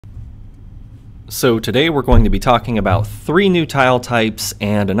So today we're going to be talking about 3 new tile types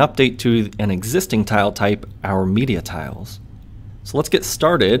and an update to an existing tile type, our media tiles. So let's get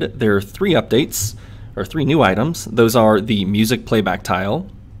started. There are 3 updates, or 3 new items. Those are the music playback tile,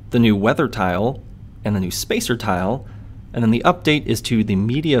 the new weather tile, and the new spacer tile, and then the update is to the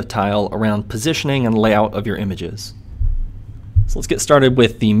media tile around positioning and layout of your images. So let's get started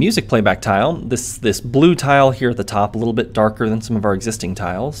with the music playback tile. This blue tile here at the top, a little bit darker than some of our existing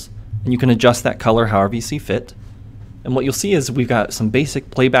tiles. And you can adjust that color however you see fit. And what you'll see is we've got some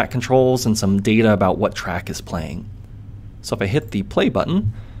basic playback controls and some data about what track is playing. So if I hit the play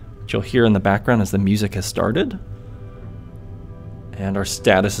button, which you'll hear in the background as the music has started, and our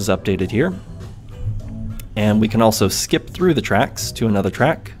status is updated here. And we can also skip through the tracks to another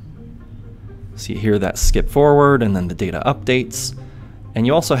track. So you hear that skip forward and then the data updates. And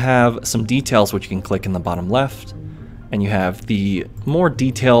you also have some details which you can click in the bottom left. And you have the more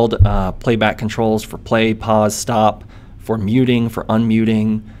detailed playback controls for play, pause, stop, for muting, for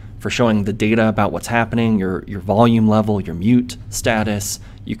unmuting, for showing the data about what's happening, your volume level, your mute status.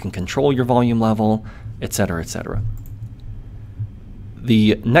 You can control your volume level, etc., etc.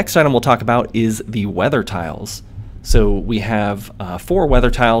 The next item we'll talk about is the weather tiles. So we have 4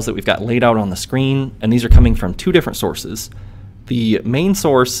 weather tiles that we've got laid out on the screen, and these are coming from 2 different sources. The main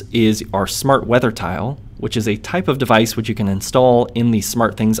source is our smart weather tile, which is a type of device which you can install in the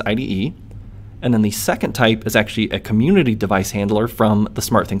SmartThings IDE. And then the second type is actually a community device handler from the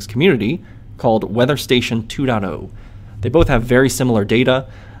SmartThings community called Weather Station 2.0. They both have very similar data.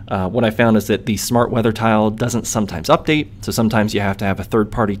 What I found is that the smart weather tile doesn't sometimes update, so sometimes you have to have a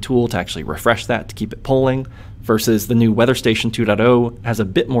third-party tool to actually refresh that to keep it polling, versus the new Weather Station 2.0 has a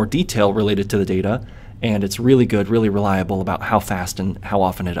bit more detail related to the data, and it's really good, really reliable about how fast and how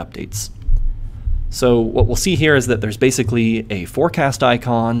often it updates. So what we'll see here is that there's basically a forecast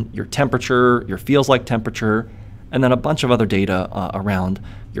icon, your temperature, your feels like temperature, and then a bunch of other data around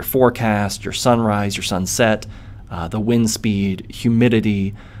your forecast, your sunrise, your sunset, the wind speed,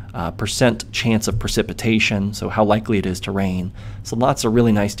 humidity, percent chance of precipitation, so how likely it is to rain. So lots of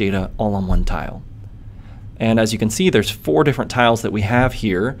really nice data all on one tile. And as you can see, there's 4 different tiles that we have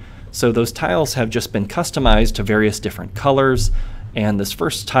here. So those tiles have just been customized to various different colors. And this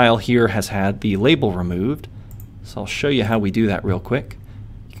first tile here has had the label removed. So I'll show you how we do that real quick.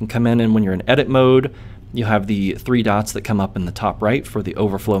 You can come in and when you're in edit mode, you have the 3 dots that come up in the top right for the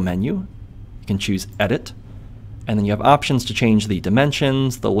overflow menu. You can choose edit. And then you have options to change the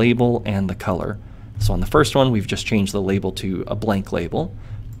dimensions, the label, and the color. So on the first one, we've just changed the label to a blank label.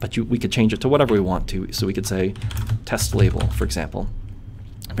 But we could change it to whatever we want to. So we could say test label, for example.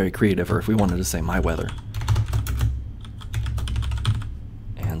 Very creative, or if we wanted to say my weather.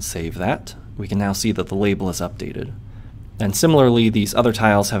 And save that. We can now see that the label is updated. And similarly, these other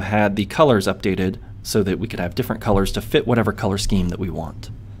tiles have had the colors updated so that we could have different colors to fit whatever color scheme that we want.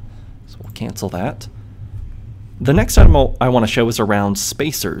 So we'll cancel that. The next item I want to show is around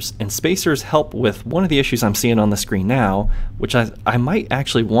spacers, and spacers help with one of the issues I'm seeing on the screen now, which I might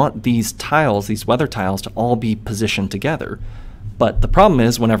actually want these tiles, these weather tiles, to all be positioned together. But the problem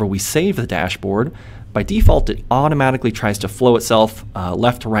is whenever we save the dashboard, by default it automatically tries to flow itself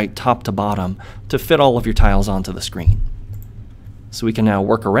left to right, top to bottom to fit all of your tiles onto the screen. So we can now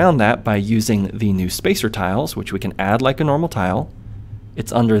work around that by using the new spacer tiles, which we can add like a normal tile.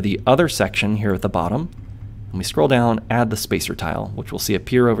 It's under the other section here at the bottom. And we scroll down, add the spacer tile, which we'll see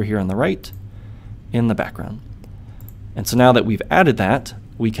appear over here on the right in the background. And so now that we've added that,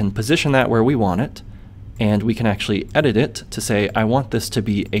 we can position that where we want it, and we can actually edit it to say, I want this to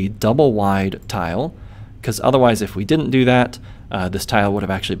be a double wide tile, because otherwise if we didn't do that, this tile would have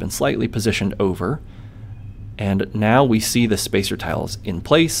actually been slightly positioned over. And now we see the spacer tiles in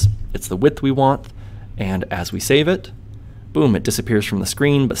place. It's the width we want, and as we save it, boom, it disappears from the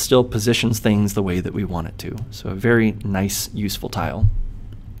screen, but still positions things the way that we want it to. So a very nice, useful tile.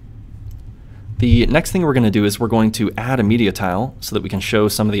 The next thing we're going to do is we're going to add a media tile so that we can show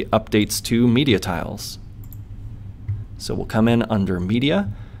some of the updates to media tiles. So we'll come in under media,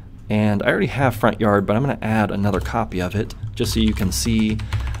 and I already have front yard, but I'm going to add another copy of it just so you can see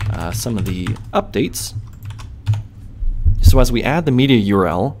some of the updates. So as we add the media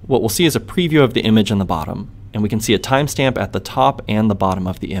URL, what we'll see is a preview of the image in the bottom. And we can see a timestamp at the top and the bottom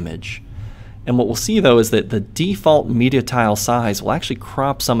of the image. And what we'll see though is that the default media tile size will actually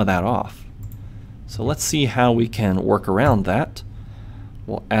crop some of that off. So let's see how we can work around that.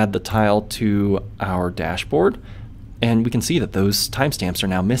 We'll add the tile to our dashboard, and we can see that those timestamps are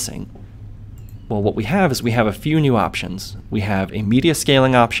now missing. Well, what we have is we have a few new options. We have a media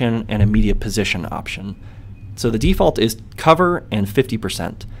scaling option and a media position option. So the default is cover and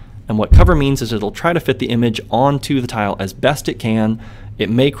 50%. And what cover means is it'll try to fit the image onto the tile as best it can. It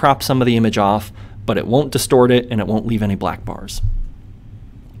may crop some of the image off, but it won't distort it and it won't leave any black bars.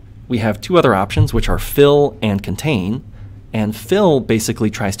 We have two other options, which are fill and contain. And fill basically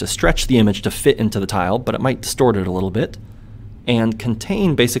tries to stretch the image to fit into the tile, but it might distort it a little bit. And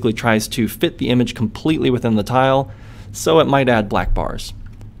contain basically tries to fit the image completely within the tile, so it might add black bars.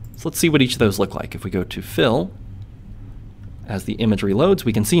 So let's see what each of those look like. If we go to fill, as the image reloads,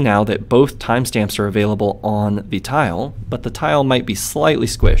 we can see now that both timestamps are available on the tile, but the tile might be slightly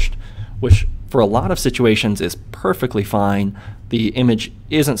squished, which for a lot of situations is perfectly fine. The image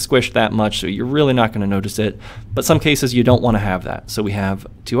isn't squished that much, so you're really not going to notice it. But some cases you don't want to have that. So we have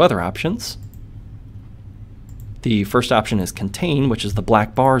two other options. The first option is contain, which is the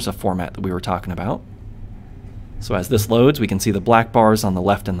black bars of format that we were talking about. So as this loads, we can see the black bars on the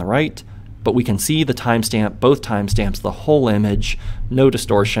left and the right, but we can see the timestamp, both timestamps, the whole image, no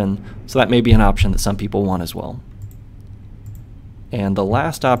distortion. So that may be an option that some people want as well. And the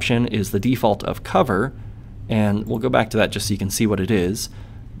last option is the default of cover. And we'll go back to that just so you can see what it is.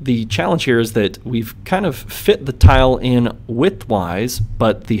 The challenge here is that we've kind of fit the tile in widthwise,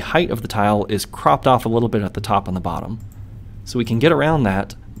 but the height of the tile is cropped off a little bit at the top and the bottom. So we can get around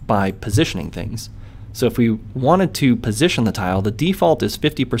that by positioning things. So if we wanted to position the tile, the default is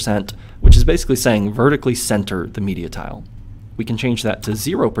 50%, which is basically saying vertically center the media tile. We can change that to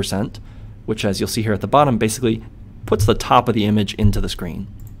 0%, which, as you'll see here at the bottom, basically puts the top of the image into the screen.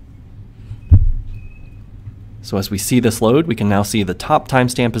 So as we see this load, we can now see the top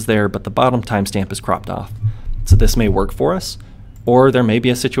timestamp is there, but the bottom timestamp is cropped off. So this may work for us. Or there may be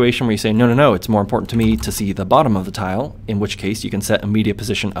a situation where you say, no, it's more important to me to see the bottom of the tile, in which case you can set a media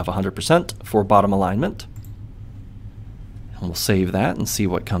position of 100% for bottom alignment. And we'll save that and see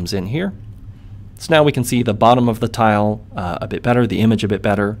what comes in here. So now we can see the bottom of the tile a bit better, the image a bit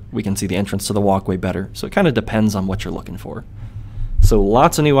better. We can see the entrance to the walkway better. So it kind of depends on what you're looking for. So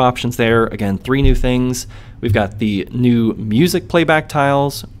lots of new options there. Again, 3 new things. We've got the new music playback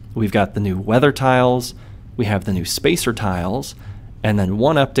tiles. We've got the new weather tiles. We have the new spacer tiles. And then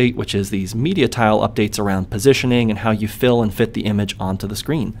one update, which is these media tile updates around positioning and how you fill and fit the image onto the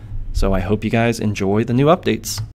screen. So I hope you guys enjoy the new updates.